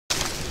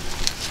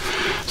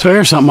So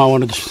here's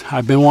something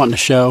I've been wanting to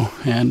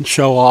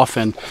show off,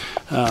 and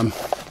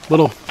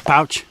little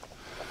pouch,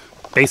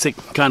 basic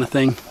kind of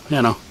thing,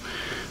 you know.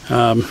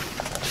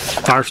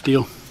 Fire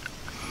steel,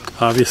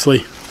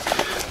 obviously,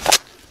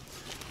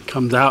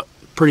 comes out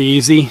pretty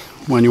easy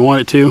when you want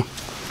it to.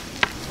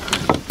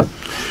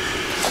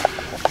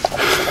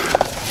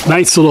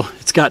 Nice little,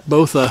 it's got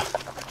both a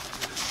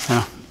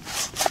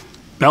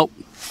belt,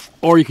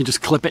 or you can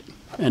just clip it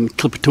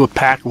to a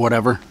pack or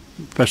whatever,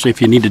 especially if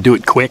you need to do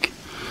it quick.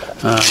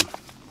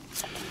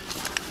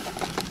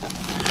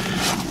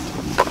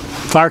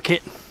 Fire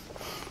kit,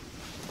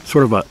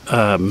 sort of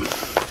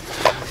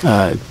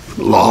a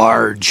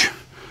large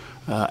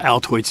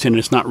Altoids tin.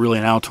 It's not really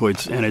an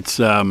Altoids, and it's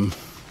I'll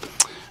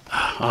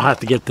have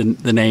to get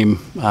the name.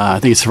 I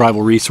think it's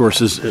Survival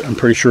Resources. I'm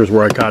pretty sure is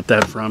where I got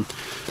that from.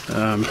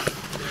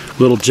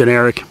 Little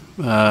generic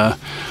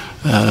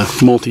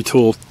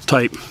multi-tool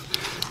type.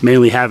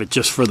 Mainly have it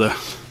just for the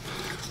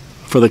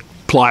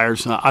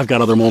pliers. I've got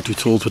other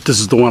multi-tools, but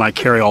this is the one I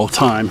carry all the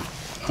time.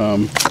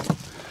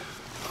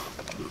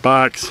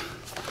 Box.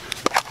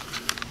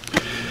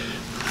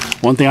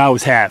 One thing I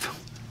always have.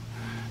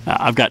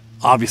 I've got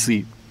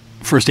obviously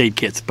first aid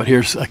kits, but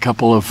here's a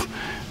couple of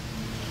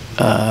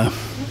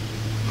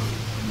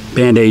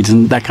band-aids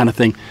and that kind of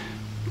thing.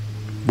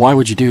 Why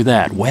would you do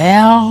that?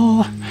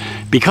 Well,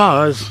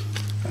 because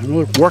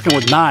we're working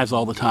with knives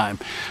all the time.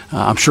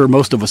 I'm sure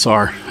most of us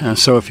are.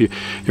 So if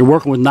you're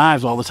working with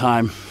knives all the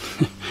time,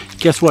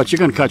 guess what? You're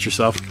going to cut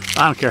yourself.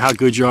 I don't care how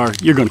good you are,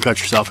 you're going to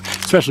cut yourself,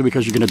 especially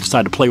because you're going to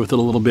decide to play with it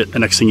a little bit. The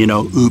next thing you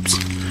know, oops.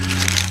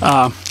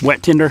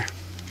 Wet tinder.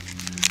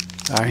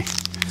 Sorry.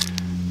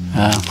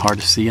 Hard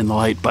to see in the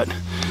light, but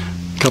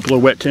a couple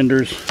of wet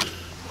tinders.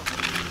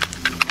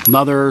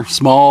 Another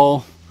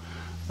small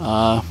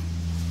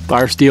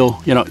fire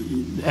steel, you know,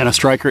 and a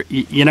striker.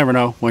 You never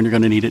know when you're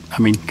going to need it. I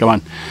mean, come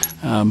on.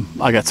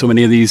 I got so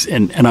many of these,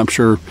 and I'm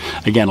sure,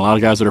 again, a lot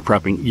of guys that are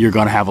prepping, you're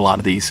going to have a lot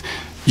of these.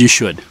 You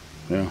should.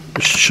 Yeah.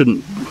 You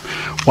shouldn't.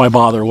 Why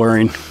bother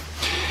worrying?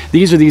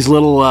 These are these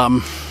little,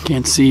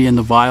 can't see in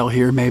the vial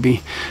here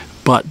maybe,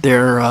 but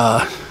they're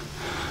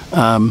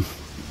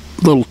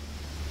little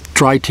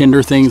dry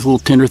tinder things, little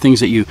tinder things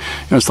that you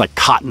know, it's like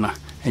cotton,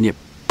 and you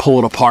pull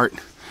it apart,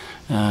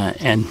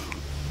 and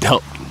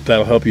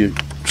that'll help you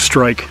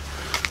strike.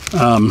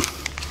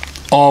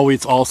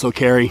 Always also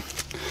carry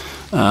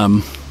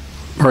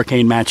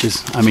hurricane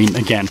matches. I mean,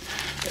 again,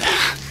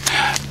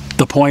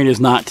 the point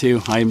is not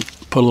to. I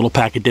put a little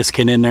pack of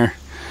discin in there.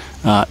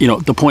 You know,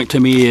 the point to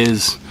me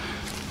is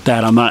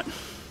that I'm not,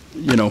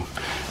 you know,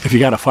 if you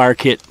got a fire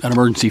kit, an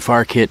emergency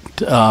fire kit,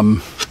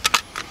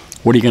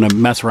 what are you going to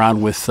mess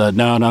around with?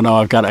 No,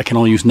 I can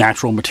only use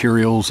natural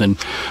materials, and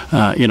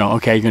you know,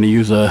 okay, you're going to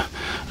use a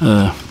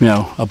you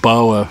know, a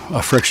bow,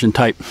 a friction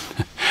type.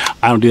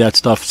 I don't do that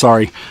stuff.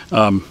 Sorry.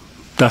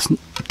 That's,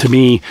 to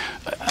me,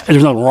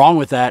 there's nothing wrong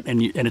with that,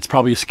 and it's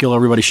probably a skill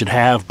everybody should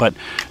have. But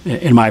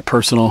in my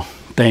personal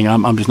thing,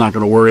 I'm just not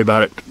going to worry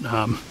about it.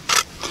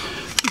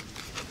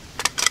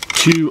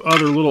 Two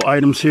other little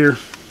items here.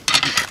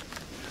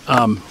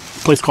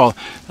 Place called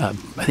I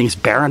think it's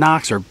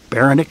Baronix or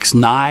Baronix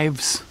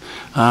knives.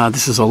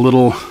 This is a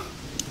little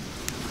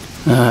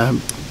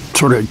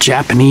sort of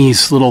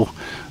Japanese little,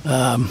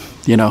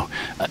 you know,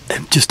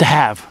 just to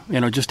have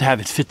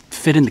it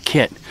fit in the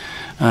kit.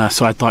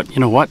 So I thought, you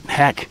know what,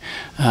 heck,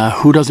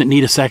 who doesn't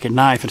need a second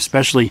knife? And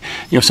especially,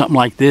 you know, something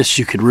like this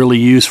you could really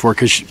use for,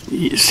 because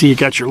you see you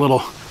got your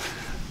little,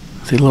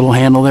 see the little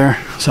handle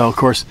there. So of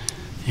course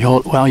you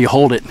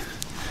hold it.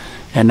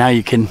 And now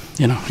you can,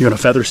 you know, you're gonna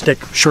feather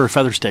stick, sure,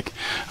 feather stick.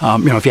 You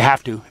know, if you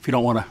have to, if you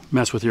don't want to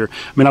mess with your,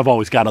 I mean, I've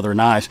always got other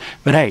knives,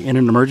 but hey, in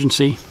an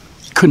emergency,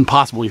 couldn't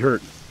possibly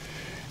hurt.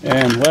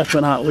 And last but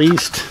not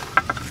least,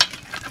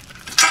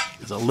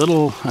 is a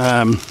little,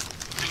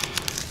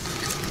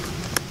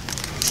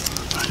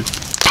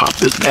 pop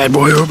this bad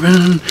boy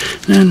open,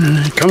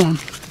 and come on,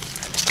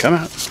 come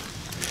out.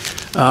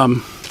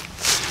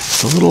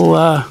 It's a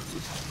little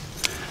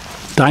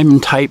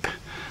diamond type,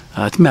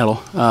 it's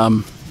metal,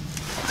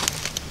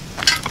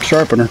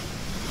 sharpener.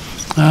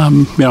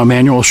 You know,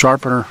 manual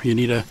sharpener. You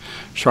need to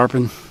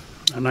sharpen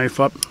a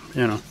knife up,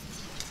 you know.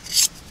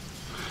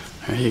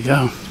 There you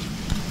go.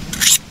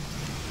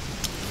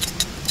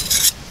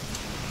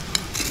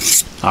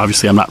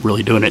 Obviously I'm not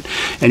really doing it,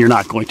 and you're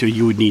not going to.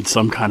 You would need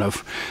some kind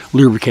of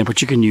lubricant,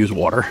 but you can use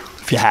water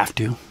if you have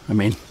to. I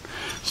mean,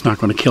 it's not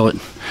going to kill it.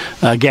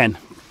 Again,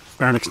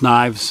 Baronix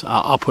knives,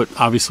 I'll put,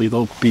 obviously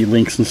there'll be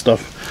links and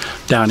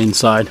stuff down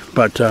inside,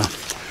 but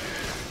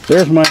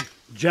there's my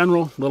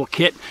general little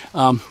kit.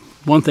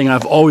 One thing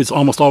I've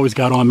almost always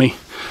got on me,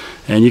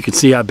 and you can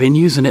see I've been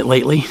using it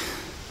lately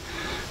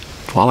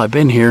while I've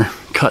been here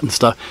cutting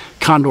stuff.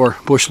 Condor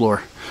bush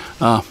lore.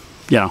 You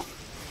know,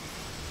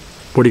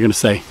 what are you going to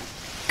say?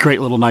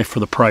 Great little knife for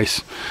the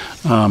price.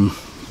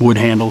 Wood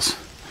handles,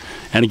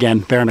 and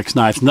again, Baronix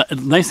knives. The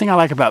nice thing I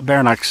like about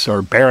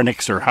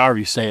Baronix or however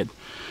you say it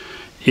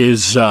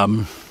is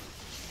that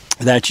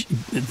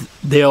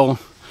the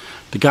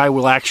guy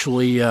will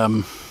actually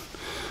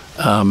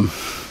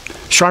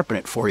sharpen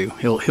it for you.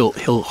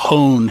 He'll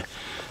hone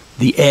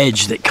the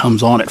edge that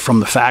comes on it from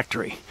the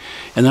factory.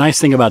 And the nice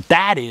thing about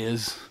that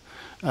is,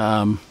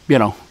 you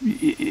know,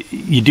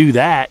 you do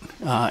that,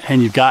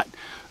 and you've got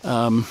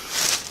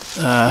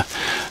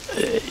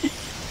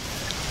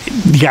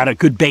you got a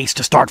good base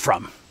to start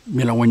from.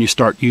 You know, when you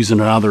start using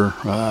another,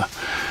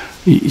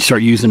 you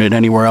start using it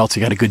anywhere else,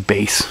 you got a good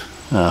base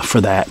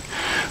for that.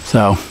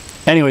 So,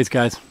 anyways,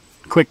 guys,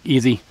 quick,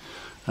 easy,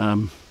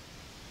 and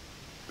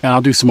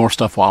I'll do some more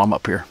stuff while I'm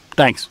up here.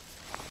 Thanks.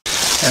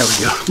 There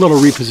we go. A little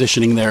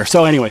repositioning there.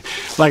 So anyway,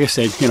 like I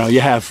said, you know, you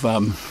have,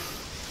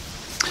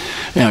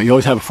 you know, you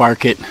always have a fire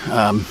kit.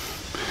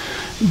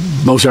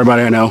 Most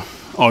everybody I know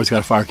always got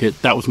a fire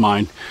kit. That was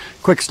mine.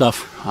 Quick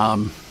stuff.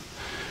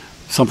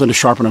 Something to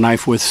sharpen a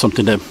knife with,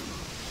 something to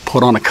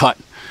put on a cut.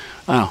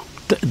 I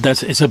don't know.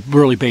 It's a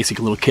really basic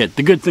little kit.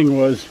 The good thing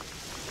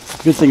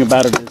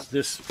about it is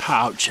this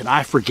pouch, and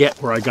I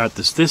forget where I got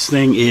this. This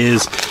thing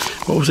is,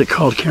 what was it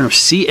called, Karen?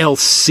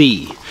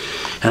 CLC.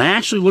 And I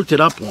actually looked it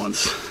up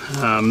once.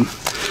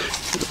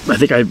 I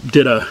think I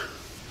did a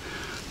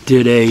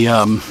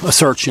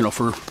search, you know,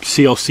 for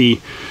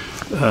CLC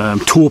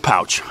tool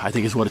pouch, I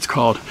think is what it's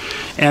called.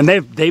 And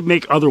they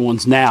make other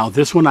ones now.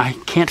 This one, I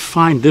can't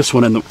find this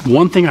one. And the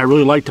one thing I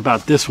really liked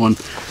about this one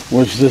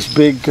was this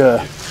big,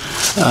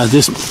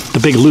 the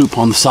big loop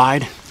on the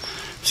side.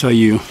 So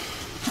you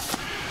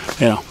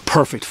know,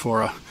 perfect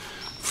for a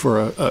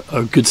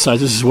good size.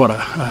 This is what a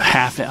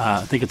half.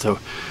 I think it's a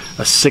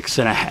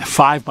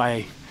 6.5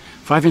 by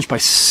 5 inch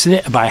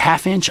by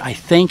half inch. I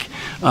think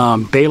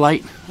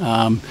Baylite.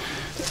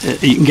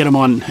 You can get them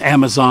on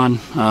Amazon.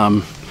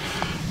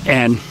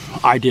 And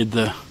I did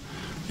the,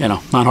 you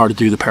know, not hard to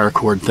do, the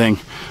paracord thing.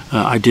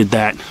 I did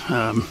that.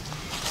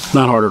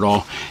 Not hard at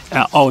all.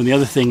 Oh, and the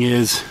other thing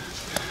is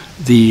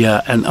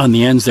and on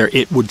the ends there,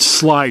 it would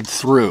slide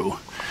through,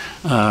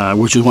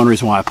 which is one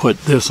reason why I put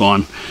this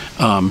on.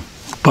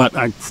 But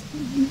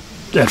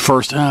at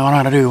first,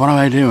 what do I do? What do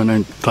I do? And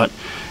then thought,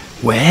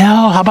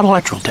 well, how about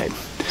electrical tape?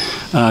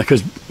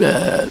 Because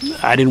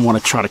I didn't want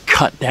to try to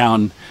cut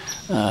down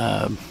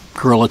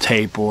Gorilla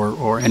tape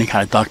or any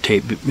kind of duct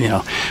tape, you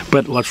know.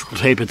 But electrical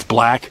tape, it's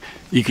black.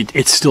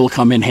 It still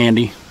come in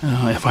handy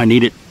if I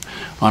need it.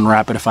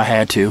 Unwrap it if I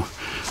had to.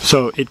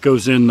 So it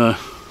goes in the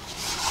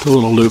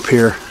little loop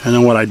here, and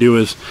then what I do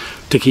is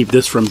to keep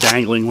this from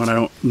dangling when I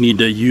don't need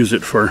to use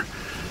it for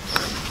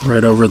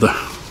right over the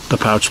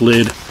pouch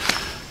lid.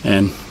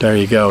 And there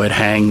you go, it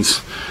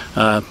hangs.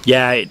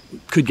 Yeah, it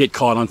could get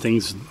caught on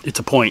things. It's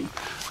a point.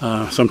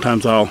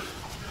 Sometimes I'll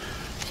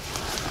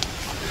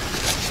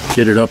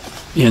get it up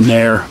in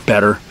there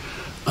better.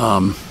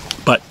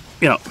 But,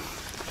 you know,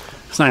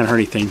 it's not gonna hurt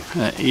anything.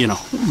 You know,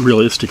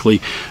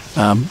 realistically,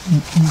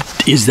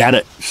 is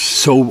that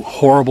so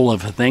horrible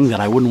of a thing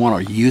that I wouldn't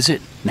want to use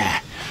it? Nah.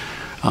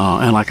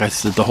 And like I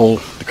said,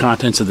 the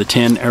contents of the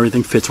tin,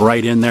 everything fits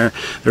right in there.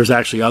 There's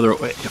actually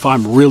if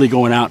I'm really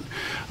going out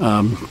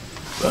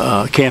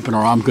camping,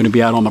 or I'm going to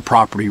be out on the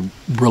property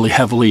really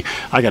heavily,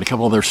 I got a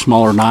couple other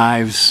smaller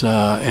knives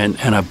and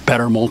a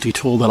better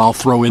multi-tool that I'll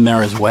throw in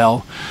there as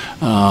well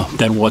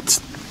than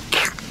what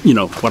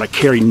I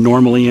carry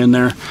normally in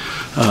there.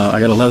 I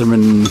got a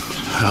Leatherman,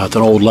 it's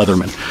an old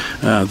Leatherman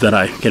that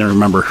I can't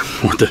remember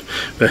what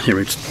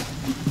it's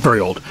very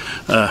old.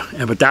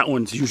 But that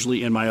one's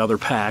usually in my other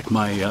pack,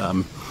 my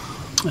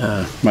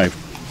my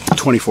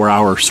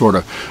 24-hour sort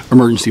of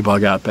emergency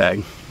bug out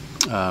bag.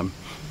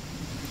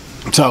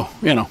 So,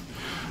 you know,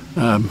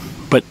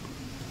 but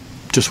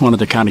just wanted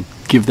to kind of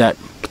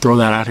throw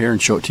that out here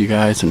and show it to you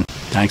guys, and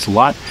thanks a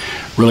lot.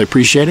 Really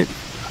appreciate it.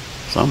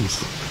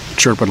 Something's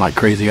chirping like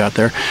crazy out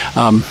there.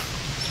 And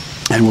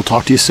we'll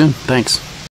talk to you soon. Thanks.